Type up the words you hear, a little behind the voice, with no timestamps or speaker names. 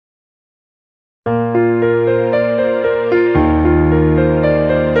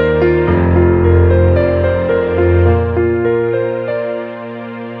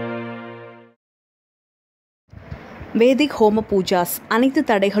வேதிக் ஹோம பூஜாஸ் அனைத்து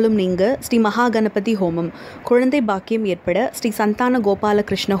தடைகளும் நீங்க ஸ்ரீ மகாகணபதி ஹோமம், குழந்தை பாக்கியம் ஏற்பட ஸ்ரீ சந்தான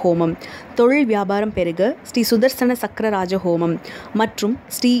கோபாலகிருஷ்ண ஹோமம், தொழில் வியாபாரம் பெருக ஸ்ரீ சுதர்சன சக்கரராஜ ஹோமம் மற்றும்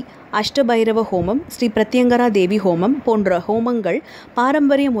ஸ்ரீ அஷ்டபைரவ ஹோமம், ஸ்ரீ பிரத்யங்கரா தேவி ஹோமம் போன்ற ஹோமங்கள்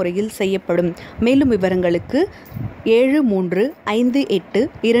பாரம்பரிய முறையில் செய்யப்படும். மேலும் விவரங்களுக்கு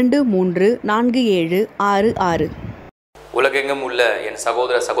 7358234766. உலகெங்கும் உள்ள என்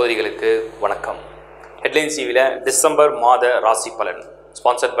சகோதர சகோதரிகளுக்கு வணக்கம். ஹெட்லைன்ஸ் டிவியில் டிசம்பர் மாத ராசி பலன்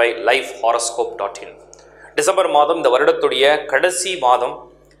ஸ்பான்சர்ட் பை lifehoroscope.in. டிசம்பர் மாதம் இந்த வருடத்துடைய கடைசி மாதம்.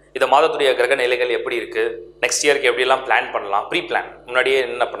 இந்த மாதத்துடைய கிரக நிலைகள் எப்படி இருக்குது, நெக்ஸ்ட் இயருக்கு எப்படியெல்லாம் பிளான் பண்ணலாம், ப்ரீ பிளான் முன்னாடியே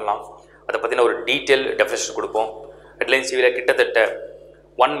என்ன பண்ணலாம், அதை பற்றின ஒரு டீட்டெயில் டெஃபினேஷன் கொடுப்போம். ஹெட்லைன்ஸ் டிவியில் கிட்டத்தட்ட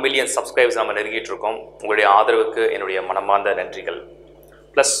 1 மில்லியன் சப்ஸ்கிரைபர்ஸ் நம்ம நெருங்கிட்டு இருக்கோம். உங்களுடைய ஆதரவுக்கு என்னுடைய மனமார்ந்த நன்றிகள்.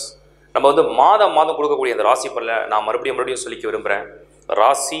 ப்ளஸ் நம்ம வந்து மாதம் கொடுக்கக்கூடிய அந்த ராசி பலனை நான் மறுபடியும் சொல்லிக்க விரும்புகிறேன்.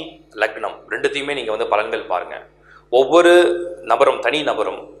 ராசி லக்னம் ரெண்டுத்தையுமே நீங்கள் வந்து பலன்கள் பாருங்கள். ஒவ்வொரு நபரும் தனி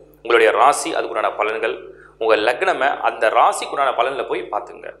நபரும் உங்களுடைய ராசி அதுக்குண்டான பலன்கள், உங்கள் லக்னமை அந்த ராசிக்குண்டான பலனில் போய்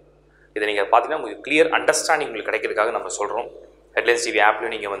பார்த்துங்க. இதை நீங்கள் பார்த்தீங்கன்னா உங்களுக்கு கிளியர் அண்டர்ஸ்டாண்டிங் உங்களுக்கு கிடைக்கிறதுக்காக நம்ம சொல்கிறோம். ஹெட்லைன்ஸ் டிவி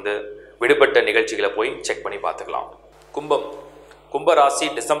ஆப்லையும் நீங்கள் வந்து விடுபட்ட நிகழ்ச்சிகளை போய் செக் பண்ணி பார்த்துக்கலாம். கும்பராசி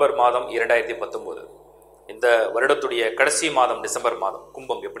டிசம்பர் மாதம் 2019 இந்த வருடத்துடைய கடைசி மாதம் டிசம்பர் மாதம்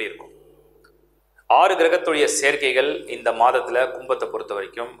கும்பம் எப்படி இருக்கும்? 6 கிரகத்துடைய சேர்க்கைகள் இந்த மாதத்தில் கும்பத்தை பொறுத்த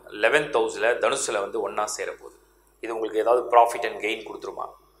வரைக்கும் 11th ஹவுஸில் தனுசில் வந்து ஒன்றா சேரப்போகுது. இது உங்களுக்கு ஏதாவது ப்ராஃபிட் அண்ட் கெயின் கொடுத்துருமா?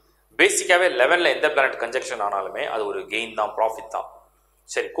 பேசிக்காகவே 11ல் எந்த பிளானட் கன்ஜெக்ஷன் ஆனாலுமே அது ஒரு கெயின் தான், ப்ராஃபிட் தான்.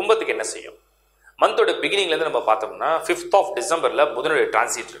 சரி, கும்பத்துக்கு என்ன செய்யும்? மந்தோட பிகினிங்லேருந்து நம்ம பார்த்தோம்னா 5th ஆஃப் டிசம்பரில் புதனுடைய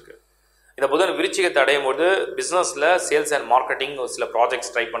டிரான்சிட் இருக்குது. இந்த புதன் விருச்சிகத்தை அடையும் போது பிஸ்னஸில் சேல்ஸ் அண்ட் மார்க்கெட்டிங் சில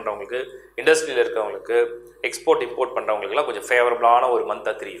ப்ராஜெக்ட்ஸ் ட்ரை பண்ணுறவங்களுக்கு, இண்டஸ்ட்ரியில் இருக்கிறவங்களுக்கு, எக்ஸ்போர்ட் இம்போர்ட் பண்ணுறவங்களுக்குலாம் கொஞ்சம் ஃபேவரபுளான ஒரு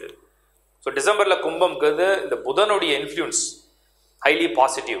மந்தாக தெரியுது. ஸோ டிசம்பரில் கும்பம்ங்கிறது இந்த புதனுடைய இன்ஃப்ளூயன்ஸ் ஹைலி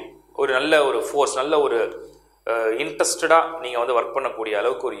பாசிட்டிவ், ஒரு நல்ல ஒரு ஃபோர்ஸ், நல்ல ஒரு இன்ட்ரெஸ்டடாக நீங்கள் வந்து ஒர்க் பண்ணக்கூடிய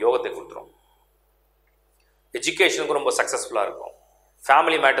அளவுக்கு ஒரு யோகத்தை கொடுத்துரும். எஜுகேஷனுக்கும் ரொம்ப சக்ஸஸ்ஃபுல்லாக இருக்கும்.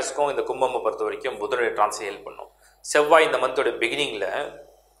 ஃபேமிலி மேட்டர்ஸ்க்கும் இந்த கும்பமை பொறுத்த வரைக்கும் புதனுடைய டிரான்ஸை ஹெல்ப் பண்ணும். செவ்வாய் இந்த மந்தோட பிகினிங்கில்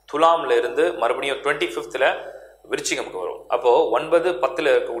துலாமில் இருந்து மறுபடியும் 25th விருச்சிகமுக்கு வரும். அப்போது 9, 10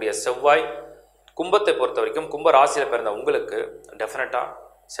 இருக்கக்கூடிய செவ்வாய் கும்பத்தை பொறுத்த வரைக்கும் கும்ப ராசியில் பிறந்த உங்களுக்கு டெஃபினட்டாக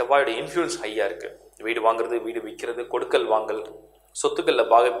செவ்வாயோட இன்ஃப்ளூயன்ஸ் ஹையாக இருக்குது. வீடு வாங்குறது, வீடு விற்கிறது, கொடுக்கல் வாங்கல், சொத்துக்களில்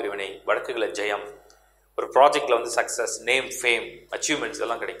பாகப்பிரிவினை, வழக்குகளில் ஜெயம், ஒரு ப்ராஜெக்டில் வந்து சக்ஸஸ், நேம், ஃபேம், அச்சீவ்மெண்ட்ஸ்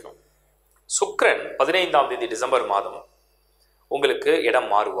இதெல்லாம் கிடைக்கும். சுக்கிரன் 15ஆம் தேதி டிசம்பர் மாதம் உங்களுக்கு இடம்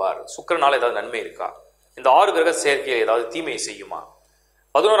மாறுவார். சுக்கிரனால் ஏதாவது நன்மை இருக்கா? இந்த 6 கிரக சேர்க்கையில் ஏதாவது தீமை செய்யுமா?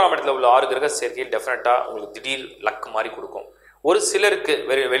 11ஆம் இடத்துல உள்ள 6 கிரக சேர்க்கையில் டெஃபினட்டாக உங்களுக்கு திடீர் லக் மாதிரி கொடுக்கும். ஒரு சிலருக்கு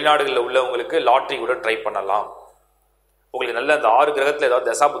வெளிநாடுகளில் உள்ளவங்களுக்கு லாட்ரி கூட ட்ரை பண்ணலாம். உங்களுக்கு நல்ல அந்த 6 கிரகத்தில் ஏதாவது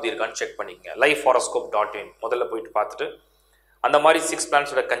தசாபுத்தி இருக்கான்னு செக் பண்ணிக்கங்க. lifehoroscope.in முதல்ல போயிட்டு பார்த்துட்டு அந்த மாதிரி 6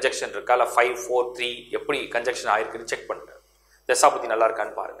 பிளான்ஸோட கன்ஜெக்ஷன் இருக்கா, இல்லை 5, 4, 3 எப்படி கன்ஜெக்ஷன் ஆயிருக்குன்னு செக் பண்ணுங்க. தசாபுத்தி நல்லா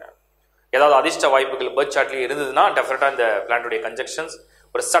இருக்கான்னு பாருங்கள். ஏதாவது அதிர்ஷ்ட வாய்ப்புகள் பர்த் சார்ட்லேயே இருந்ததுன்னா டெஃபினட்டாக இந்த பிளான்டோடைய கன்ஜெக்ஷன்ஸ்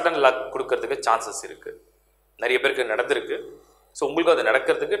ஒரு சடன் லக் கொடுக்கறதுக்கு சான்சஸ் இருக்குது. நிறைய பேருக்கு நடந்திருக்கு. ஸோ உங்களுக்கு அது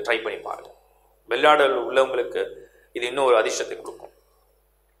நடக்கிறதுக்கு ட்ரை பண்ணி பாருங்கள். வெளிநாடு உள்ளவங்களுக்கு இது இன்னும் ஒரு அதிர்ஷ்டத்தை கொடுக்கும்.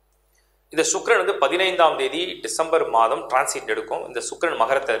 இந்த சுக்கிரன் வந்து 15ஆம் தேதி டிசம்பர் மாதம் டிரான்சிட் எடுக்கும். இந்த சுக்கிரன்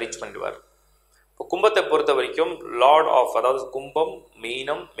மகரத்தை ரீச் பண்ணிடுவார். இப்போ கும்பத்தை பொறுத்த வரைக்கும் லார்ட் ஆஃப், அதாவது கும்பம்,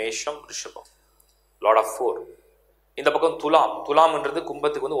 மீனம், மேஷம், ரிஷபம், லார்ட் ஆஃப் 4. இந்த பக்கம் துலாம்ன்றது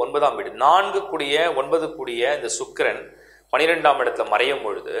கும்பத்துக்கு வந்து 9ஆம் வீடு. 4 கூடிய 9 கூடிய இந்த சுக்கிரன் 12ஆம் இடத்துல மறையும்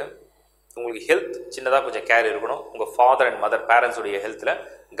பொழுது உங்களுக்கு ஹெல்த் சின்னதாக கொஞ்சம் கேர் இருக்கணும். உங்கள் ஃபாதர் அண்ட் மதர் பேரண்ட்ஸுடைய ஹெல்த்தில்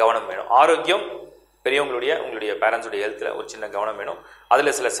கவனம் வேணும். ஆரோக்கியம், பெரியவங்களுடைய உங்களுடைய பேரண்ட்ஸுடைய ஹெல்த்தில் ஒரு சின்ன கவனம் வேணும்.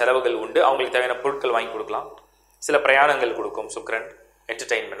 அதில் சில செலவுகள் உண்டு. அவங்களுக்கு தேவையான பொருட்கள் வாங்கி கொடுக்கலாம். சில பிரயாணங்கள் கொடுக்கும் சுக்கிரன்,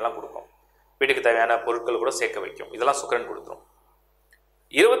 என்டர்டெயின்மெண்ட்லாம் கொடுக்கும். வீட்டுக்கு தேவையான பொருட்கள் கூட சேர்க்க வைக்கும். இதெல்லாம் சுக்கிரன் கொடுத்துரும்.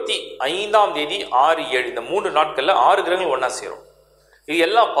 25ஆம் தேதி 6, 7 இந்த 3 நாட்களில் 6 கிரகங்கள் ஒன்றா சேரும். இது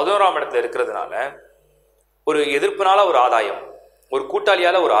எல்லாம் 11ஆம் இடத்துல இருக்கிறதுனால ஒரு எதிர்ப்புனால ஒரு ஆதாயம், ஒரு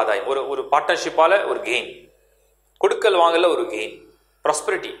கூட்டாளியால் ஒரு ஆதாயம், ஒரு பார்ட்னர்ஷிப்பால் ஒரு கெயின், கொடுக்கல் வாங்கல ஒரு கெயின்,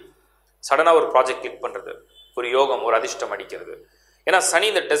 ப்ராஸ்பரிட்டி, சடனாக ஒரு ப்ராஜெக்ட் கிளிக் பண்ணுறது, ஒரு யோகம், ஒரு அதிர்ஷ்டம் அடிக்கிறது. ஏன்னா சனி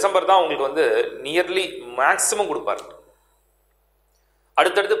இந்த டிசம்பர் தான் உங்களுக்கு வந்து நியர்லி மேக்ஸிமம் கொடுப்பார்.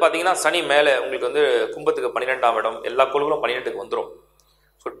 அடுத்தடுத்து பார்த்தீங்கன்னா சனி மேலே உங்களுக்கு வந்து கும்பத்துக்கு 12ஆம் இடம், எல்லா கோள்களும் 12க்கு வந்துடும்.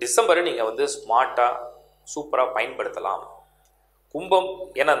 ஸோ டிசம்பரை நீங்கள் வந்து ஸ்மார்ட்டாக சூப்பராக பயன்படுத்தலாம். கும்பம்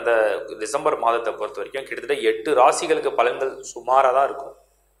ஏன்னா அந்த டிசம்பர் மாதத்தை பொறுத்த வரைக்கும் கிட்டத்தட்ட 8 ராசிகளுக்கு பலன்கள் சுமாராக தான் இருக்கும்.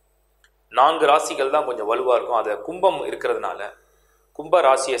 4 ராசிகள் தான் கொஞ்சம் வலுவாக இருக்கும். அதை கும்பம் இருக்கிறதுனால கும்ப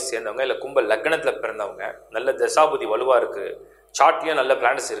ராசியை சேர்ந்தவங்க இல்லை கும்ப லக்னத்தில் பிறந்தவங்க நல்ல தசாபுதி வலுவாக இருக்குது, சார்ட்லேயும் நல்ல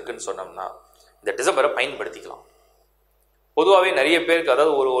பிளானட்ஸ் இருக்குதுன்னு சொன்னோம்னா இந்த டிசம்பரை பயன்படுத்திக்கலாம். பொதுவாகவே நிறைய பேருக்கு,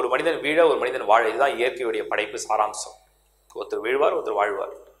 அதாவது ஒரு மனிதன் வீழ ஒரு மனிதன் வாழ, இதுதான் இயற்கையுடைய படைப்பு சாராம்சம். ஒருத்தர் வீழ்வார், ஒருத்தர்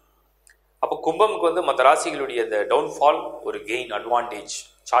வாழ்வார். அப்போ கும்பமுக்கு வந்து மற்ற ராசிகளுடைய இந்த டவுன்ஃபால் ஒரு கெயின் அட்வான்டேஜ்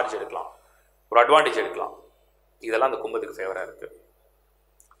சார்ஜ் எடுக்கலாம், ஒரு அட்வான்டேஜ் எடுக்கலாம். இதெல்லாம் அந்த கும்பத்துக்கு ஃபேவராக இருக்குது.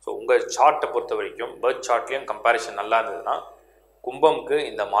 ஸோ உங்கள் சார்ட்டை பொறுத்த வரைக்கும் பர்த் சார்ட்லேயும் கம்பேரிஷன் நல்லா இருந்ததுன்னா கும்பமுக்கு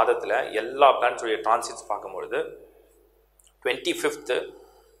இந்த மாதத்தில் எல்லா பிளான்ஸுடைய டிரான்சிட்ஸ் பார்க்கும்பொழுது 25th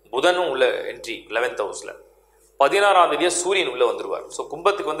புதனும் உள்ள என்ட்ரி 11th ஹவுஸில், 16ஆம் தேதியாக சூரியன் உள்ளே வந்துடுவார். ஸோ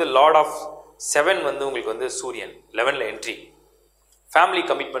கும்பத்துக்கு வந்து லார்ட் ஆஃப் 7 வந்து உங்களுக்கு வந்து சூரியன் 11ல் என்ட்ரி. ஃபேமிலி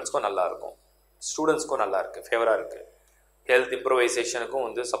கமிட்மெண்ட்ஸ்க்கும் நல்லாயிருக்கும், ஸ்டூடெண்ட்ஸ்க்கும் நல்லா இருக்குது, ஃபேவராக இருக்குது. ஹெல்த் இம்ப்ரூவைசேஷனுக்கும்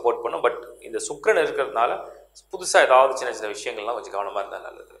வந்து சப்போர்ட் பண்ணும். பட் இந்த சுக்கிரன் இருக்கிறதுனால புதுசாக ஏதாவது சின்ன சின்ன விஷயங்கள்லாம் கொஞ்சம் கவனமாக இருந்தால்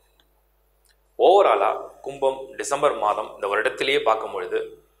நல்லது. ஓவராலாக கும்பம் டிசம்பர் மாதம் இந்த வருடத்திலேயே பார்க்கும்பொழுது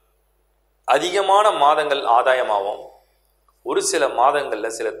அதிகமான மாதங்கள் ஆதாயமாகும், ஒரு சில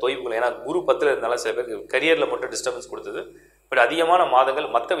மாதங்களில் சில தொய்வுகள். ஏன்னா குரு 10ல் இருந்தாலும் சில பேருக்கு கரியரில் மட்டும் டிஸ்டர்பன்ஸ் கொடுத்தது. பட் அதிகமான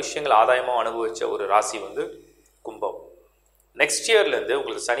மாதங்கள் மற்ற விஷயங்கள் ஆதாயமாக அனுபவித்த ஒரு ராசி வந்து கும்பம். நெக்ஸ்ட் இயர்லேருந்து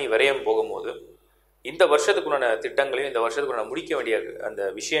உங்களுக்கு சனி விரயம் போகும்போது இந்த வருஷத்துக்குண்டான திட்டங்களையும் இந்த வருஷத்துக்குண்டான முடிக்க வேண்டிய அந்த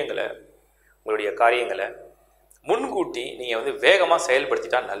விஷயங்களை, உங்களுடைய காரியங்களை முன்கூட்டி நீங்கள் வந்து வேகமாக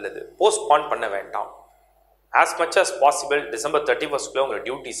செயல்படுத்திட்டா நல்லது. போஸ்ட்பான் பண்ண வேண்டாம். As much as possible December 31 உங்களோட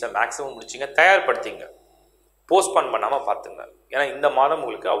டியூட்டிஸை மேக்ஸிமம் முடிச்சிங்க, தயார்படுத்திங்க. போஸ்ட்பான் பண்ணாமல் பார்த்துங்க. ஏன்னா இந்த மாதம்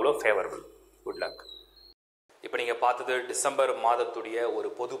உங்களுக்கு அவ்வளோ ஃபேவரபிள். Good luck. இப்போ நீங்கள் பார்த்தது டிசம்பர் மாதத்துடைய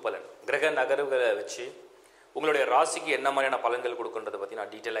ஒரு பொது பலன். கிரக நகர்வுகளை வச்சு உங்களுடைய ராசிக்கு என்ன மாதிரியான பலன்கள் கொடுக்குன்றதை பற்றி நான்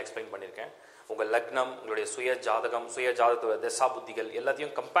டீட்டெயிலாக எக்ஸ்பிளைன் பண்ணியிருக்கேன். உங்கள் லக்னம், உங்களுடைய சுய ஜாதகத்தோட தசா புத்திகள்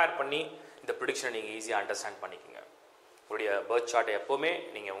எல்லாத்தையும் கம்பேர் பண்ணி இந்த ப்ரிடிக்ஷனை நீங்கள் ஈஸியாக அண்டர்ஸ்டாண்ட் பண்ணிக்கோங்க. உங்களுடைய பர்த் சார்ட்டை எப்போவுமே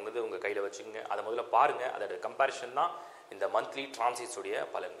நீங்கள் உங்கள் கையில் வச்சுக்கோங்க. அதை முதல்ல பாருங்கள். அதோட கம்பேரிஷன் தான் இந்த மந்த்லி டிரான்சிட்ஸுடைய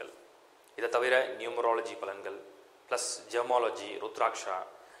பலன்கள். இதை தவிர நியூமராலஜி பலன்கள் ப்ளஸ் ஜெமாலஜி, ருத்ராட்சா,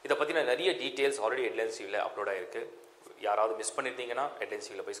 இதை பற்றின நிறைய டீட்டெயில்ஸ் ஆல்ரெடி ஹெட்லைன்ஸ் டிவியில் அப்லோட் ஆகிருக்கு. யாராவது மிஸ் பண்ணியிருந்தீங்கன்னா ஹெட்லைன்ஸ்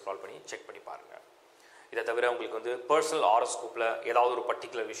டிவியில் போய் ஸ்க்ரால் பண்ணி செக் பண்ணி பாருங்கள். இதை தவிர உங்களுக்கு வந்து பர்சனல் ஹாரோஸ்கோப்பில் ஏதாவது ஒரு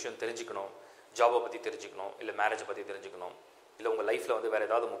பர்டிகுலர் விஷயம் தெரிஞ்சுக்கணும், ஜாபை பற்றி தெரிஞ்சுக்கணும், இல்லை மேரேஜை பற்றி தெரிஞ்சுக்கணும், இல்லை உங்கள் லைஃப்பில் வந்து வேறு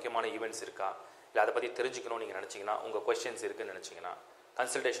ஏதாவது முக்கியமான ஈவெண்ட்ஸ் இருக்கா, இல்லை அதை பற்றி தெரிஞ்சுக்கணும்னு நீங்கள் நினச்சிங்கன்னா, உங்கள் கொஸ்டின்ஸ் இருக்குதுன்னு நினச்சிங்கன்னா,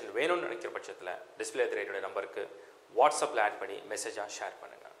 கன்சல்டேஷன் வேணும்னு நினைக்கிற பட்சத்தில் டிஸ்பிளே ரேட்டோட நம்பருக்கு வாட்ஸ்அப்பில் ஆட் பண்ணி மெசேஜாக ஷேர்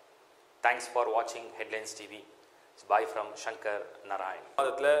பண்ணுங்கள். தேங்க்ஸ் ஃபார் வாட்சிங் headlines TV. Bye from Shankar Narayan.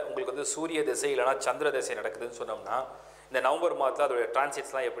 மாதத்தில் உங்களுக்கு வந்து சூரிய திசை இல்லைனா சந்திர திசை நடக்குதுன்னு சொன்னோம்னா இந்த நவம்பர் மாதத்தில் அதோடைய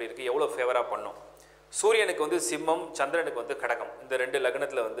டிரான்சிட்ஸ்லாம் எப்படி இருக்குது, எவ்வளோ ஃபேவராக பண்ணும். சூரியனுக்கு வந்து சிம்மம், சந்திரனுக்கு வந்து கடகம். இந்த 2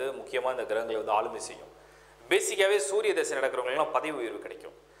 லக்னத்தில் வந்து முக்கியமாக இந்த கிரகங்களை வந்து ஆளுமை செய்யும். பேசிக்காகவே சூரிய திசை நடக்கிறவங்களுக்குலாம் பதவி உயர்வு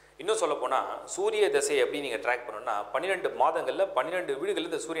கிடைக்கும். இன்னும் சொல்லப்போனால் சூரிய திசை எப்படி நீங்கள் ட்ராக் பண்ணணும்னா 12 மாதங்களில் 12 வீடுகளில்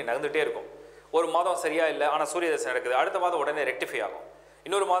இந்த சூரியன் நகர்ந்துகிட்டே இருக்கும். ஒரு மாதம் சரியாக இல்லை, ஆனால் சூரிய திசை நடக்குது, அடுத்த மாதம் உடனே ரெக்டிஃபை ஆகும்.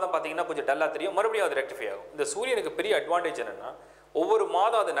 இன்னொரு மாதம் பார்த்தீங்கன்னா கொஞ்சம் டல்லாக தெரியும், மறுபடியும் அது ரெக்டிஃபை ஆகும். இந்த சூரியனுக்கு பெரிய அட்வான்டேஜ் என்னென்னா ஒவ்வொரு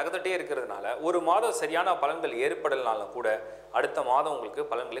மாதம் அது நகர்ந்துகிட்டே இருக்கிறதுனால ஒரு மாதம் சரியான பலன்கள் ஏற்படலனாலும் கூட அடுத்த மாதம் உங்களுக்கு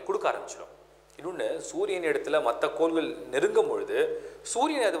பலன்களை கொடுக்க ஆரம்பிச்சிடும். இன்னொன்று, சூரியன் இடத்துல மற்ற கோள்கள் நெருங்கும் பொழுது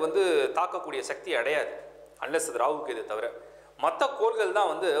சூரியன் அது வந்து தாக்கக்கூடிய சக்தி அடையாது, அன்லஸ் அது ராகுக்கு இது தவிர. மற்ற கோள்கள் தான்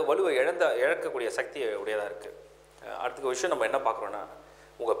வந்து வலுவை இழக்கக்கூடிய சக்தி உடையதாக இருக்குது. அடுத்த விஷயம் நம்ம என்ன பார்க்குறோன்னா,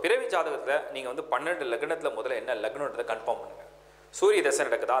 உங்கள் பிறவி ஜாதகத்தில் நீங்கள் வந்து 12 லக்னத்தில் முதல்ல என்ன லக்னன்றதை கன்ஃபார்ம் பண்ணுங்கள். சூரிய தசை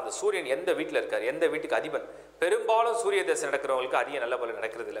நடக்குதா, அந்த சூரியன் எந்த வீட்டில் இருக்கார், எந்த வீட்டுக்கு அதிபன். பெரும்பாலும் சூரிய தசை நடக்கிறவங்களுக்கு அதிக நல்ல பலன்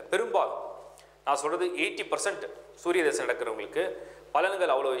நடக்கிறது இல்லை. பெரும்பாலும் நான் சொல்கிறது 80% சூரிய தசை நடக்கிறவங்களுக்கு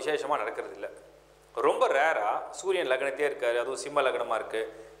பலன்கள் அவ்வளோ விசேஷமாக நடக்கிறது இல்லை. ரொம்ப ரேராக சூரியன் லக்னத்தே இருக்கார், அதுவும் சிம்ம லக்னமாக இருக்குது,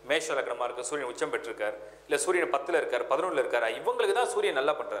 மேஷ லக்னமாக இருக்குது, சூரியன் உச்சம் பெற்றிருக்கார், இல்லை சூரியன் 10ல் இருக்கார், 11ல் இருக்கார், இவங்களுக்கு தான் சூரியன்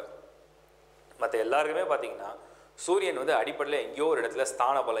நல்லா பண்ணுறார். மற்ற எல்லாருக்குமே பார்த்தீங்கன்னா சூரியன் வந்து அடிப்படையில் எங்கேயோ ஒரு இடத்துல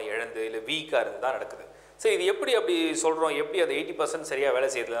ஸ்தான பலம் இழந்து இல்லை வீக்காக இருந்து தான் நடக்குது. சரி, இது எப்படி அப்படி சொல்கிறோம், எப்படி அது 80% சரியாக வேலை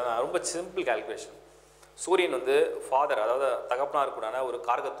செய்யறதுனா ரொம்ப சிம்பிள் கால்குலேஷன். சூரியன் வந்து ஃபாதர், அதாவது தகப்பனாருக்குடான ஒரு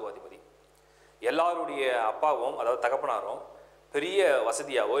காரகத்துவாதிபதி. எல்லாருடைய அப்பாவும் அதாவது தகப்பனாரும் பெரிய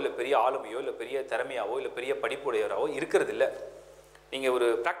வசதியாவோ இல்லை பெரிய ஆளுமையோ இல்லை பெரிய திறமையாவோ இல்லை பெரிய படிப்புடையவராவோ இருக்கிறது இல்லை. நீங்கள் ஒரு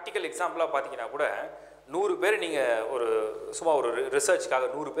ப்ராக்டிக்கல் எக்ஸாம்பிளாக பார்த்தீங்கன்னா கூட 100 பேர் நீங்கள் ஒரு சும்மா ஒரு ரிசர்ச்சுக்காக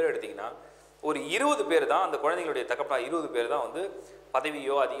 100 பேர் எடுத்திங்கன்னா ஒரு 20 பேர் தான் அந்த குழந்தைங்களுடைய தகப்பனா 20 பேர் தான் வந்து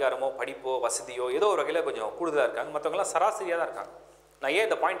பதவியோ அதிகாரமோ படிப்போ வசதியோ ஏதோ ஒரு வகையில் கொஞ்சம் கூடுதலாக இருக்காங்க. மற்றவங்களாம் சராசரியாக தான் இருக்காங்க. நான் ஏன்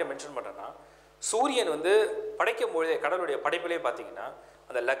இந்த பாயிண்ட்டை மென்ஷன் பண்ணுறேன்னா, சூரியன் வந்து படைக்கும் பொழுதே கடவுளுடைய படைப்பிலே பார்த்தீங்கன்னா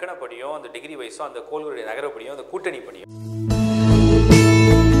அந்த லக்னப்படியும் அந்த டிகிரி வைஸும் அந்த கோள்களுடைய நகரப்படியும் அந்த கூட்டணி படியும்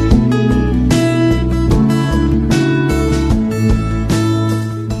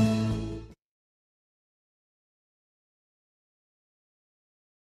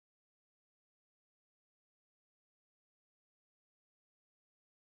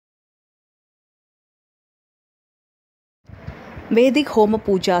வேதிக் ஹோம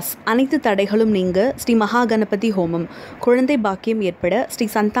பூஜாஸ் அனைத்து தடைகளும் நீங்க ஸ்ரீ மகாகணபதி ஹோமம், குழந்தை பாக்கியம் ஏற்பட ஸ்ரீ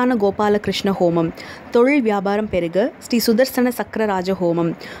சந்தான கோபாலகிருஷ்ண ஹோமம், தொழில் வியாபாரம் பெருக ஸ்ரீ சுதர்சன சக்கரராஜ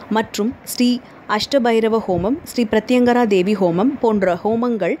ஹோமம் மற்றும் ஸ்ரீ அஷ்டபைரவ ஹோமம், ஸ்ரீ பிரத்யங்கரா தேவி ஹோமம் போன்ற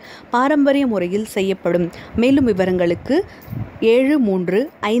ஹோமங்கள் பாரம்பரிய முறையில் செய்யப்படும். மேலும் விவரங்களுக்கு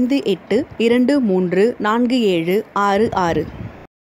 7358234766.